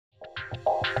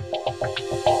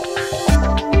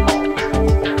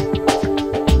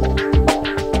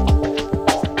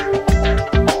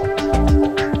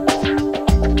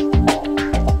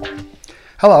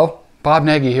Hello, Bob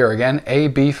Nagy here again,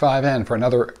 AB5N, for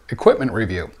another equipment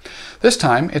review. This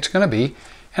time it's going to be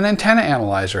an antenna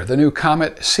analyzer, the new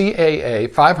Comet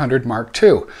CAA-500 Mk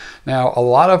II. Now, a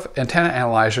lot of antenna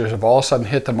analyzers have all of a sudden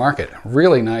hit the market.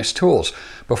 Really nice tools.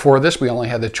 Before this, we only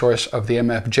had the choice of the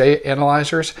MFJ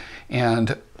analyzers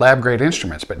and lab-grade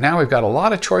instruments, but now we've got a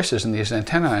lot of choices in these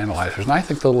antenna analyzers, and I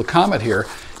think the little Comet here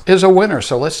is a winner,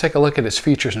 so let's take a look at its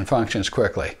features and functions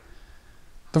quickly.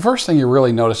 The first thing you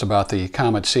really notice about the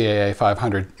Comet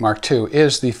CAA-500 Mk II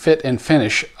is the fit and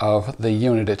finish of the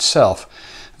unit itself.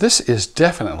 This is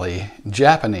definitely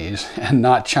Japanese and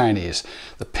not Chinese.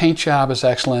 The paint job is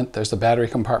excellent. There's the battery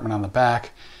compartment on the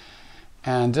back,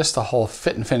 and just the whole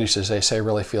fit and finish, as they say,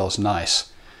 really feels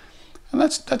nice. And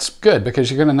that's good, because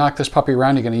you're going to knock this puppy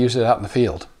around, you're going to use it out in the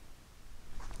field.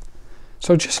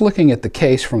 So just looking at the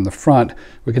case from the front,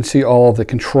 we can see all of the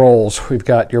controls. We've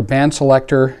got your band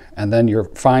selector and then your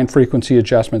fine frequency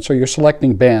adjustment. So you're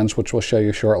selecting bands, which we'll show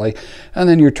you shortly, and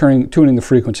then you're tuning the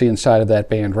frequency inside of that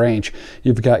band range.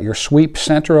 You've got your sweep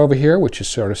center over here, which is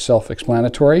sort of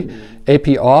self-explanatory, AP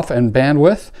off and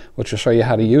bandwidth, which will show you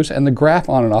how to use, and the graph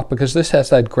on and off, because this has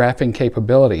that graphing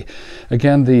capability.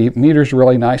 Again, the meter's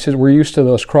really nice. We're used to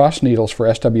those cross needles for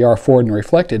SWR, forward and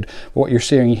reflected, but what you're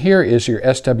seeing here is your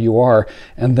SWR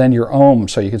and then your ohm.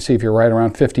 So you can see if you're right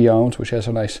around 50 ohms, which has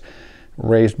a nice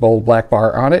raised bold black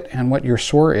bar on it, and what your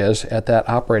SWR is at that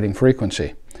operating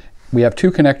frequency. We have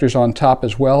two connectors on top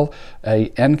as well,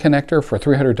 a N connector for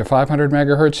 300 to 500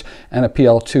 megahertz and a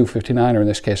PL259, or in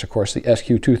this case, of course, the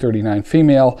SQ239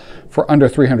 female for under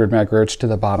 300 megahertz to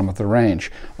the bottom of the range.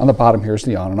 On the bottom here is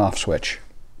the on and off switch.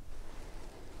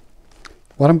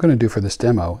 What I'm going to do for this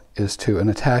demo is to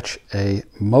attach a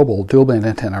mobile dual band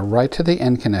antenna right to the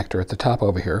N connector at the top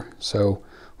over here, so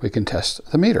we can test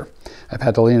the meter. I've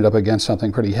had to lean it up against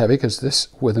something pretty heavy, because this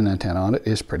with an antenna on it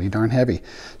is pretty darn heavy.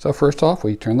 So first off,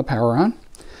 we turn the power on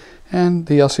and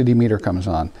the LCD meter comes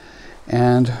on.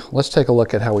 And let's take a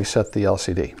look at how we set the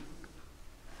LCD.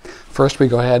 First, we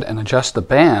go ahead and adjust the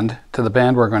band to the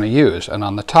band we're going to use. And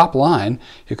on the top line,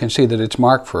 you can see that it's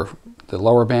marked for the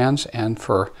lower bands and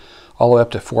for all the way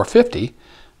up to 450.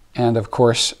 And of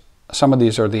course, some of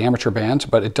these are the amateur bands,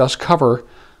 but it does cover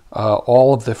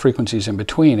all of the frequencies in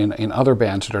between in other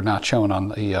bands that are not shown on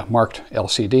the marked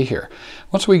LCD here.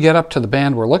 Once we get up to the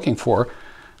band we're looking for,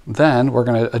 then we're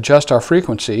going to adjust our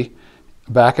frequency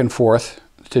back and forth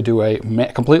to do a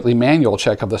completely manual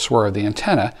check of the SWR of the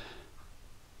antenna.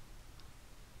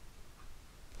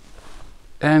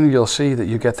 And you'll see that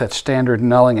you get that standard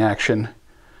nulling action,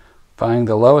 finding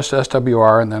the lowest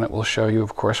SWR, and then it will show you,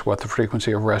 of course, what the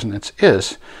frequency of resonance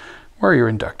is, where your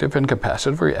inductive and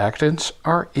capacitive reactance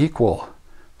are equal.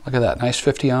 Look at that, nice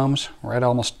 50 ohms, right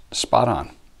almost spot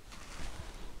on.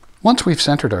 Once we've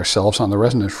centered ourselves on the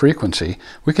resonant frequency,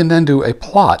 we can then do a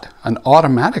plot, an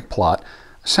automatic plot,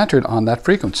 centered on that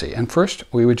frequency. And first,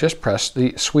 we would just press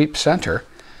the sweep center,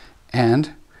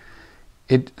 and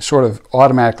it sort of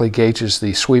automatically gauges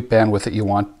the sweep bandwidth that you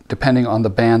want, depending on the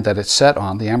band that it's set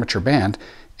on, the amateur band,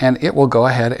 and it will go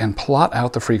ahead and plot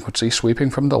out the frequency,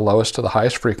 sweeping from the lowest to the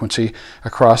highest frequency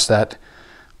across that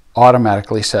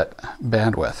automatically set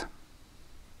bandwidth.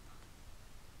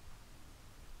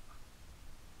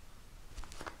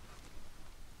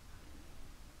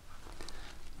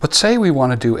 But say we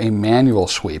want to do a manual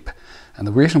sweep, and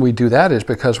the reason we do that is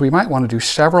because we might want to do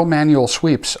several manual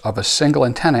sweeps of a single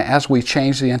antenna as we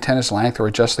change the antenna's length or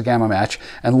adjust the gamma match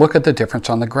and look at the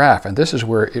difference on the graph. And this is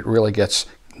where it really gets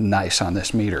nice on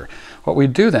this meter. What we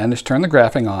do then is turn the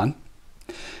graphing on,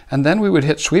 and then we would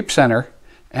hit sweep center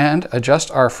and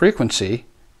adjust our frequency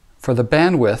for the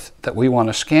bandwidth that we want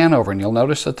to scan over. And you'll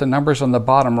notice that the numbers on the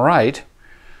bottom right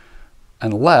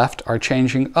and left are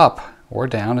changing up or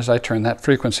down as I turn that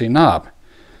frequency knob.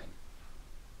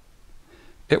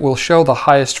 It will show the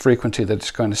highest frequency that it's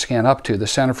going to scan up to. The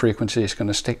center frequency is going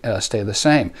to stay the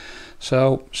same.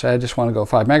 So say I just want to go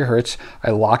 5 megahertz.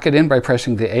 I lock it in by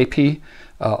pressing the AP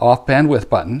off bandwidth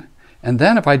button. And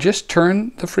then if I just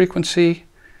turn the frequency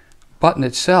button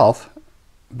itself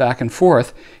back and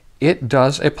forth, it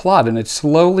does a plot, and it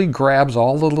slowly grabs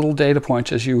all the little data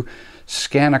points as you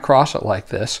scan across it like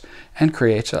this and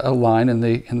creates a line in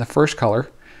the first color,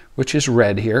 which is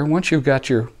red here. Once you've got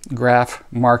your graph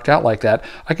marked out like that,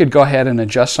 I could go ahead and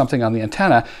adjust something on the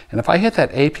antenna, and if I hit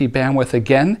that AP bandwidth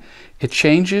again, it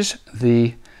changes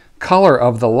the color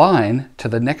of the line to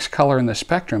the next color in the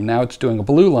spectrum. Now it's doing a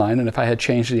blue line, and if I had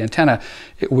changed the antenna,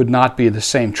 it would not be the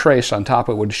same trace on top.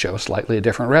 It would show slightly a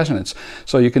different resonance.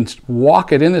 So you can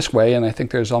walk it in this way, and I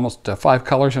think there's almost 5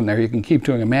 colors in there. You can keep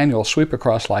doing a manual sweep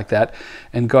across like that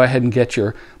and go ahead and get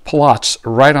your plots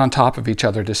right on top of each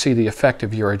other to see the effect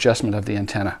of your adjustment of the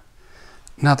antenna.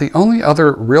 Now the only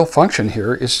other real function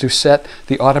here is to set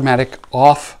the automatic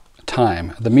off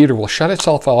time. The meter will shut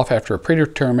itself off after a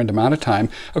predetermined amount of time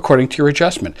according to your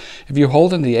adjustment. If you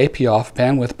hold in the AP off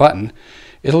bandwidth button,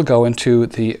 it'll go into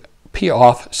the P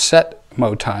off set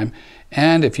mode time,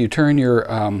 and if you turn your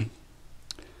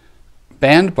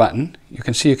band button, you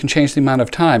can see you can change the amount of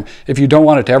time. If you don't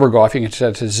want it to ever go off, you can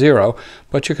set it to 0,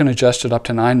 but you can adjust it up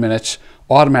to 9 minutes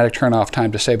automatic turn off time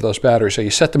to save those batteries. So you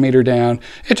set the meter down,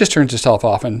 it just turns itself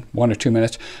off in 1 or 2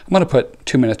 minutes. I'm going to put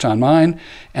 2 minutes on mine,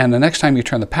 and the next time you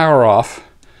turn the power off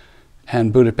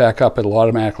and boot it back up, it'll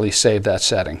automatically save that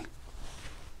setting.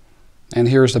 And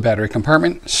here's the battery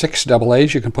compartment, 6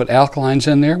 AA's. You can put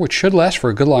alkalines in there, which should last for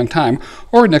a good long time,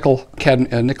 or nickel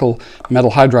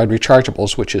metal hydride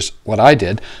rechargeables, which is what I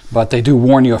did, but they do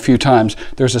warn you a few times.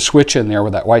 There's a switch in there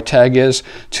where that white tag is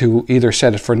to either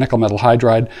set it for nickel metal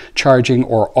hydride charging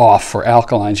or off for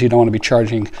alkalines. You don't want to be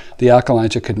charging the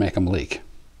alkalines, it could make them leak.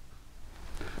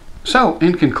 So,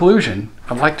 in conclusion,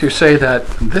 I'd like to say that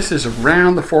this is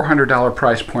around the $400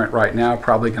 price point right now,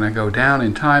 probably going to go down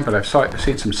in time, but I've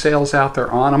seen some sales out there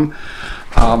on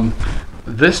them.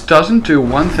 This doesn't do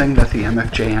one thing that the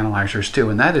MFJ analyzers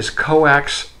do, and that is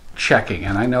coax checking.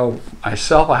 And I know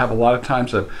myself, I have a lot of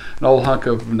times an old hunk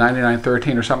of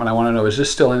 9913 or something, I want to know, is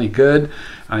this still any good?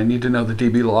 I need to know the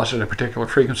dB loss at a particular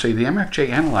frequency. The MFJ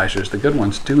analyzers, the good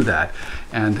ones, do that,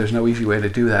 and there's no easy way to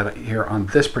do that here on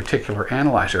this particular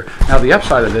analyzer. Now the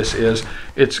upside of this is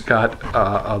it's got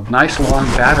a nice long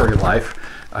battery life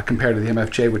compared to the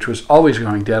MFJ, which was always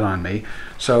going dead on me.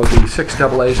 So the 6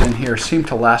 AA's in here seem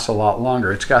to last a lot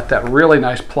longer. It's got that really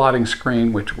nice plotting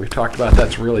screen, which we've talked about,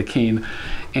 that's really keen,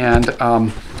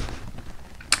 and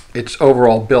its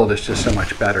overall build is just so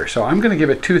much better. So I'm going to give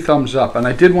it 2 thumbs up. And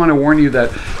I did want to warn you that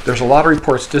there's a lot of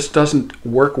reports this doesn't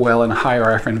work well in a high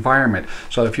RF environment.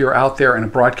 So if you're out there in a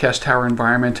broadcast tower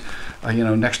environment,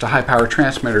 next to high power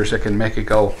transmitters, it can make it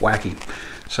go wacky.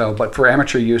 So, but for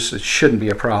amateur use, it shouldn't be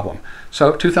a problem.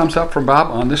 So 2 thumbs up from Bob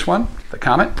on this one, the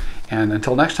Comet. And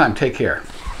until next time, take care.